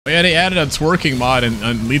Yeah, they added a twerking mod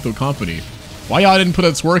in Lethal Company. Why y'all didn't put a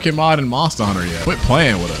twerking mod in Monster Hunter yet? Quit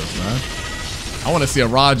playing with us, man. I want to see a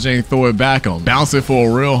Rod Jane throw it back on. Bounce it for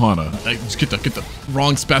a real hunter. Like, just get the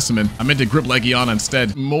wrong specimen. I meant to grip Legiana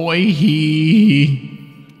instead. Moihi.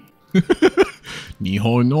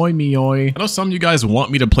 Nihoi noi mioi. I know some of you guys want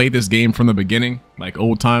me to play this game from the beginning, like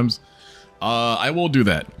old times. I will do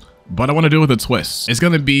that. But I want to do it with a twist. It's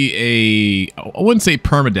going to be I wouldn't say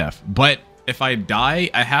permadeath, but if I die,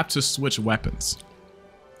 I have to switch weapons.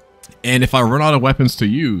 And if I run out of weapons to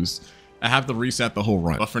use, I have to reset the whole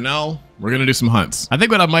run. But for now, we're going to do some hunts. I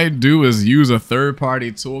think what I might do is use a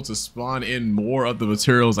third-party tool to spawn in more of the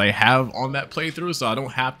materials I have on that playthrough, so I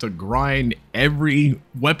don't have to grind every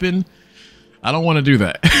weapon. I don't want to do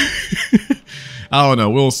that. I don't know.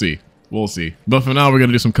 We'll see. We'll see. But for now, we're going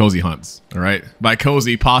to do some cozy hunts. All right. By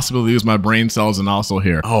cozy, possibly use my brain cells and also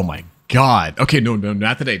hair. Oh my God. Okay. No,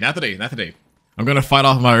 not today. Not today. Not today. I'm going to fight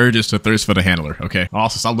off my urges to thirst for the handler. Okay.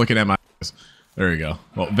 Also, stop looking at my ass. There we go.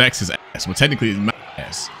 Well, Vex is ass. Well, technically, it's my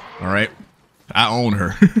ass. All right. I own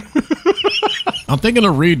her. I'm thinking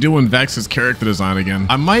of redoing Vex's character design again.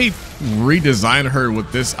 I might redesign her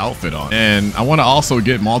with this outfit on. And I want to also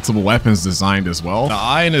get multiple weapons designed as well. The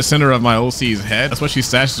eye in the center of my OC's head, that's what she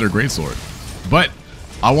stashes her greatsword. But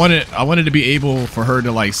I wanted to be able for her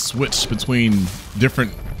to like switch between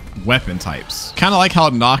different weapon types. Kind of like how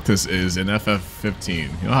Noctis is in FF15.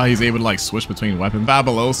 You know how he's able to like switch between weapons?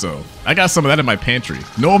 Fabuloso. I got some of that in my pantry.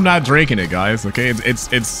 No, I'm not drinking it, guys. Okay,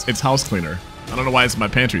 it's house cleaner. I don't know why it's in my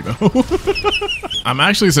pantry though. I'm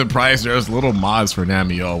actually surprised there's little mods for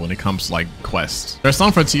Namio when it comes to like quests. There's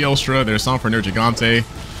some for Teostra, there's some for Nergigante,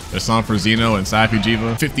 there's some for Xeno and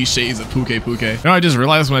Safujiva. 50 Shades of Puke Puke. You know, I just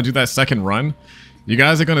realized when I do that second run, you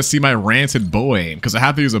guys are gonna see my rancid bow aim because I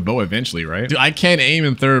have to use a bow eventually, right? Dude, I can't aim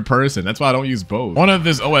in third person. That's why I don't use bows. One of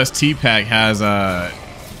this OST pack has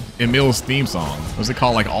Emil's theme song. What's it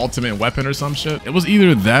called? Like Ultimate Weapon or some shit? It was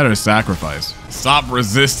either that or Sacrifice. Stop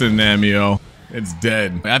resisting, Namio. It's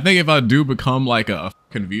dead. I think if I do become like a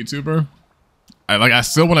fucking VTuber, I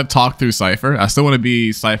still want to talk through Cypher. I still want to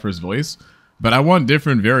be Cypher's voice, but I want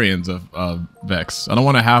different variants of Vex. I don't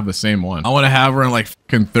want to have the same one. I want to have her in like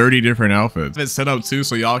fucking 30 different outfits. It's set up too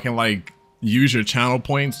so y'all can like use your channel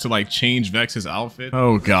points to like change Vex's outfit.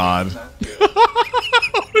 Oh God.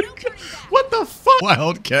 What the fuck?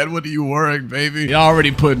 Wildcat, what are you wearing, baby? Y'all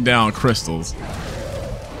already putting down crystals.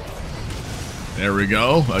 There we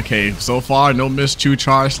go. Okay, so far, no missed Chew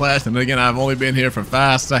Charge Slash. And again, I've only been here for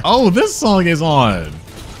fast seconds. Oh, this song is on.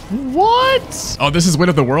 What? Oh, this is Wit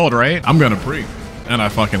of the World, right? I'm gonna pre. And I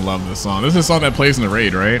fucking love this song. This is a song that plays in the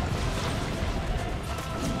raid, right?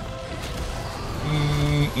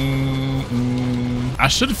 I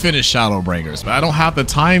should finish Shadowbringers, but I don't have the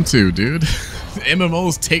time to, dude.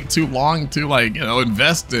 MMOs take too long to like, you know,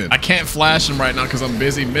 invest in. I can't flash him right now because I'm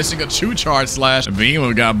busy missing a Chew Charge Slash. Beam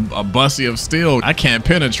got a bussy of steel. I can't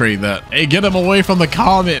penetrate that. Hey, get him away from the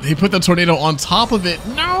comet. He put the tornado on top of it.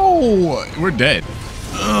 No, we're dead.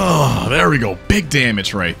 Oh, there we go. Big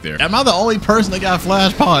damage right there. Am I the only person that got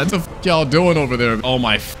flash pods? What the f y'all doing over there? Oh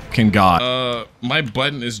my fucking God. My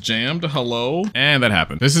button is jammed. Hello? And that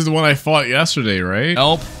happened. This is the one I fought yesterday, right?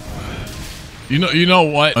 Help. You know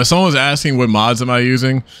what? If someone's asking what mods am I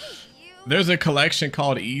using, there's a collection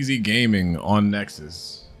called Easy Gaming on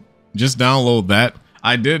Nexus. Just download that.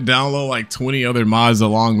 I did download like 20 other mods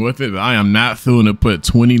along with it, but I am not feeling to put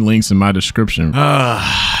 20 links in my description.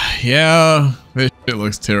 Yeah, this shit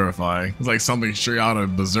looks terrifying. It's like something straight out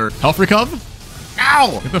of Berserk. Health recover?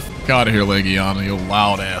 Ow! Get the fuck out of here, Legiana, you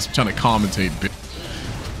loud ass. I'm trying to commentate, bitch.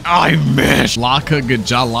 I missed. Laka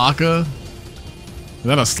Gajalaka? Is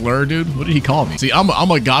that a slur, dude? What did he call me? See, I'm a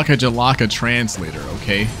Gaka Jalaka translator,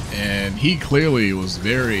 okay? And he clearly was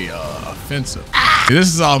very offensive. See,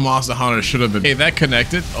 this is how Monster Hunter should have been. Hey, that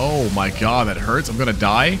connected. Oh my God, that hurts. I'm gonna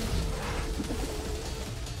die.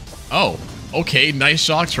 Oh, okay, nice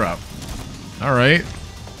shock trap. All right,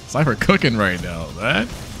 Cypher cooking right now. That.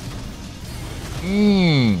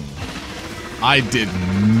 I did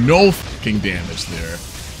no fucking damage there.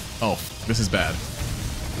 Oh, this is bad.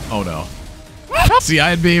 Oh no. See,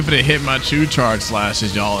 I'd be able to hit my Chew Charge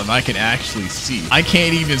Slashes, y'all, and I can actually see. I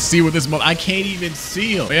can't even see with this mod. I can't even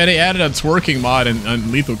see them. Yeah, they added a twerking mod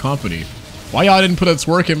in Lethal Company. Why y'all didn't put a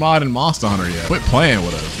twerking mod in Monster Hunter yet? Quit playing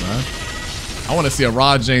with us, man. I want to see a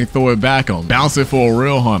Rod Jane throw it back on. Bounce it for a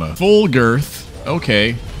real hunter. Full girth.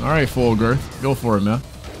 Okay. All right, full girth. Go for it, man.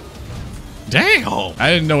 Damn. I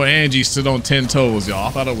didn't know Angie stood on 10 toes, y'all.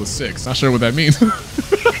 I thought it was 6. Not sure what that means.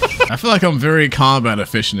 I feel like I'm very combat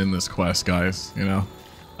efficient in this quest, guys. You know,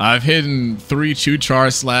 I've hidden 3 Chew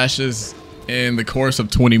Charge Slashes in the course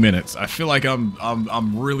of 20 minutes. I feel like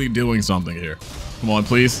I'm really doing something here. Come on,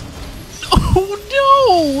 please.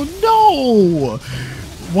 Oh, no.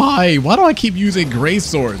 Why? Why do I keep using gray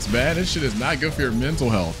swords, man? This shit is not good for your mental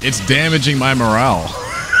health. It's damaging my morale.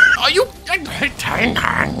 Are you? I'll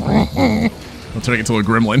turn it into a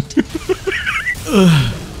gremlin.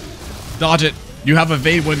 Dodge it. You have a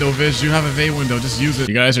evade window, Viz. You have a evade window. Just use it.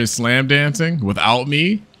 You guys are slam dancing without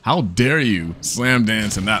me? How dare you slam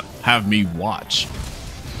dance and not have me watch?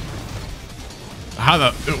 How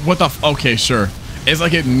the? What the? Okay, sure. It's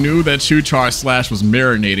like it knew that True Charge Slash was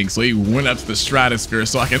marinating, so he went up to the stratosphere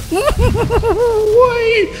so I can.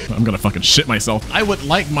 Wait! I'm gonna fucking shit myself. I would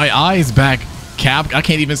like my eyes back. I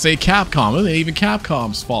can't even say Capcom. It ain't even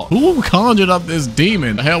Capcom's fault. Who conjured up this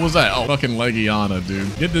demon? The hell was that? Oh, fucking Legiana,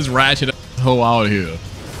 dude. Get this ratchet hoe out of here.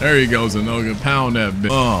 There he goes, Zenoga. Pound that bitch.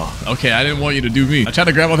 Oh, okay. I didn't want you to do me. I tried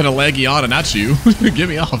to grab onto the Legiana, not you. Get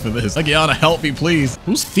me off of this. Legiana, help me, please.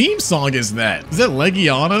 Whose theme song is that? Is it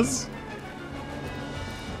Legiana's?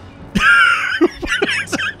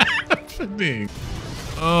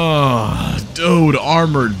 Oh, dude,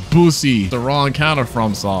 Armored Boosie. The wrong counter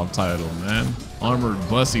from soft title, man. Armored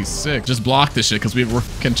Bussy sick. Just block this shit because we're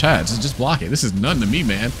fucking chads. Just block it. This is nothing to me,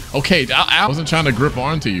 man. Okay, I wasn't trying to grip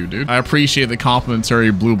onto you, dude. I appreciate the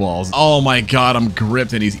complimentary blue balls. Oh my god, I'm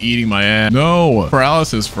gripped and he's eating my ass. No.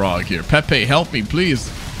 Paralysis frog here. Pepe, help me,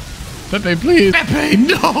 please. Pepe, please. Pepe,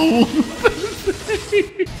 no.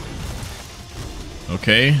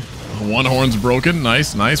 Okay. One horn's broken.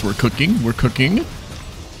 Nice, nice. We're cooking. We're cooking.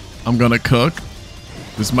 I'm gonna cook.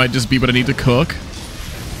 This might just be what I need to cook.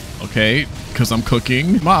 Okay, because I'm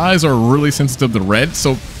cooking. My eyes are really sensitive to red,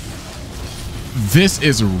 so this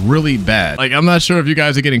is really bad. Like, I'm not sure if you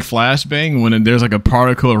guys are getting flashbang when there's like a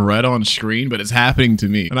particle of red on screen, but it's happening to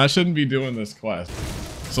me. And I shouldn't be doing this quest.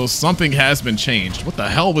 So something has been changed. What the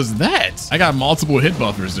hell was that? I got multiple hit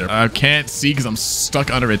buffers there. I can't see because I'm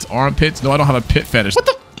stuck under its armpits. No, I don't have a pit fetish. What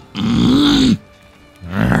the?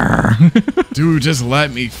 Dude, just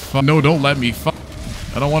let me fuck. No, don't let me fuck.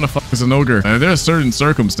 I don't want to fuck as an ogre. There are certain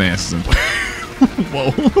circumstances.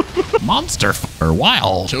 Whoa. Monster fucker.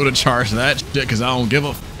 Wow. Shoulda charged that shit because I don't give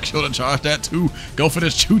a fuck. Shoulda charged that too. Go for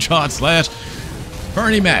this True Charge Slash.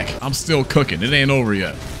 Bernie Mac. I'm still cooking. It ain't over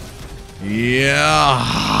yet. Yeah.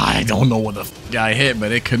 I don't know what the fuck I hit,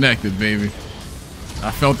 but it connected, baby.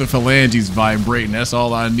 I felt the phalanges vibrating. That's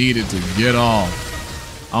all I needed to get off.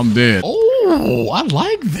 I'm dead. Oh, I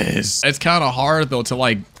like this. It's kind of hard though to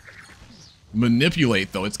like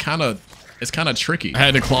manipulate though. It's kind of tricky. I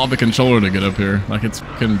had to claw the controller to get up here. Like it's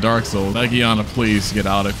fucking Dark Souls. Legiana, please get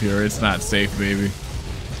out of here. It's not safe, baby.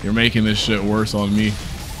 You're making this shit worse on me.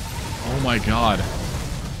 Oh my god.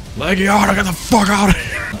 Legiana, get the fuck out of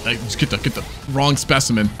here. Like, just get the wrong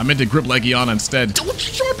specimen. I meant to grip Legiana instead. Don't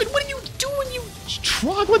sharpen. What are you doing, you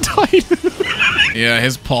troglodyte? Yeah,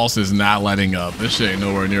 his pulse is not letting up. This shit ain't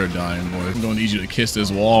nowhere near dying, boy. I'm gonna need you to kiss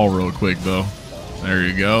this wall real quick, though. There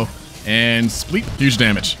you go. And spleep. Huge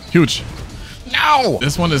damage. Huge. No!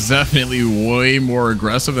 This one is definitely way more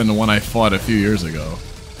aggressive than the one I fought a few years ago.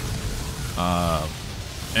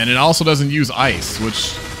 And it also doesn't use ice,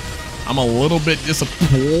 which I'm a little bit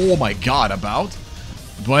disappointed. Oh my god, about.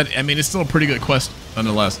 But, I mean, it's still a pretty good quest,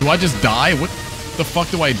 nonetheless. Do I just die? What the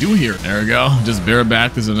fuck do I do here? There we go. Just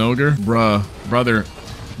barebacked as an ogre. Bruh. Brother,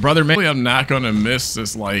 maybe I'm not gonna miss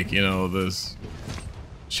this, like, you know, this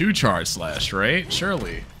True Charge Slash, right?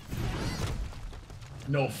 Surely.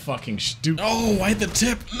 No fucking stupid. Oh, I hit the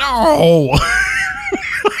tip. No!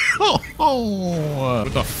 Oh,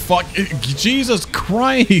 what the fuck? Jesus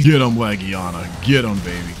Christ. Get him, Legiana. Get him,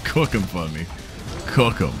 baby. Cook him for me.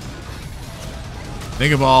 Cook him.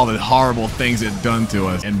 Think of all the horrible things it done to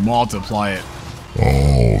us and multiply it.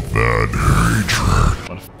 All that hatred.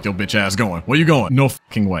 What the f your bitch ass going? Where you going? No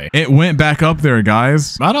fucking way. It went back up there,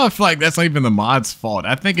 guys. I don't feel like that's not even the mod's fault.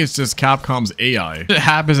 I think it's just Capcom's AI. It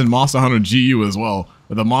happens in Monster Hunter GU as well,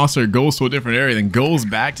 where the monster goes to a different area, then goes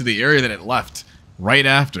back to the area that it left right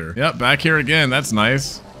after. Yep, back here again. That's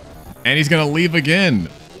nice. And he's gonna leave again.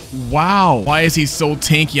 Wow. Why is he so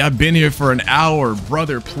tanky? I've been here for an hour.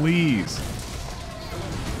 Brother, please.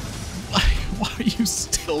 Why are you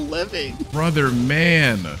still living? Brother,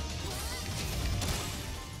 man.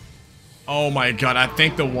 Oh my god, I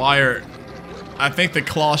think the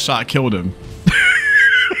claw shot killed him.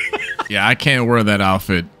 Yeah, I can't wear that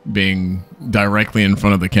outfit being directly in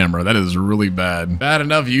front of the camera. That is really bad. Bad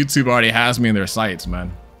enough YouTube already has me in their sights,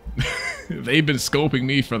 man. They've been scoping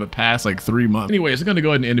me for the past like 3 months. Anyways, I'm gonna go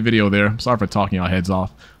ahead and end the video there. Sorry for talking y'all heads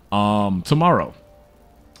off. Tomorrow,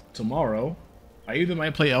 I either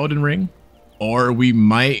might play Elden Ring, or we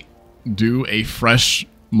might do a fresh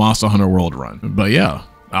Monster Hunter World run. But yeah,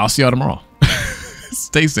 I'll see y'all tomorrow.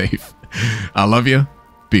 Stay safe. I love you.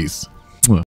 Peace.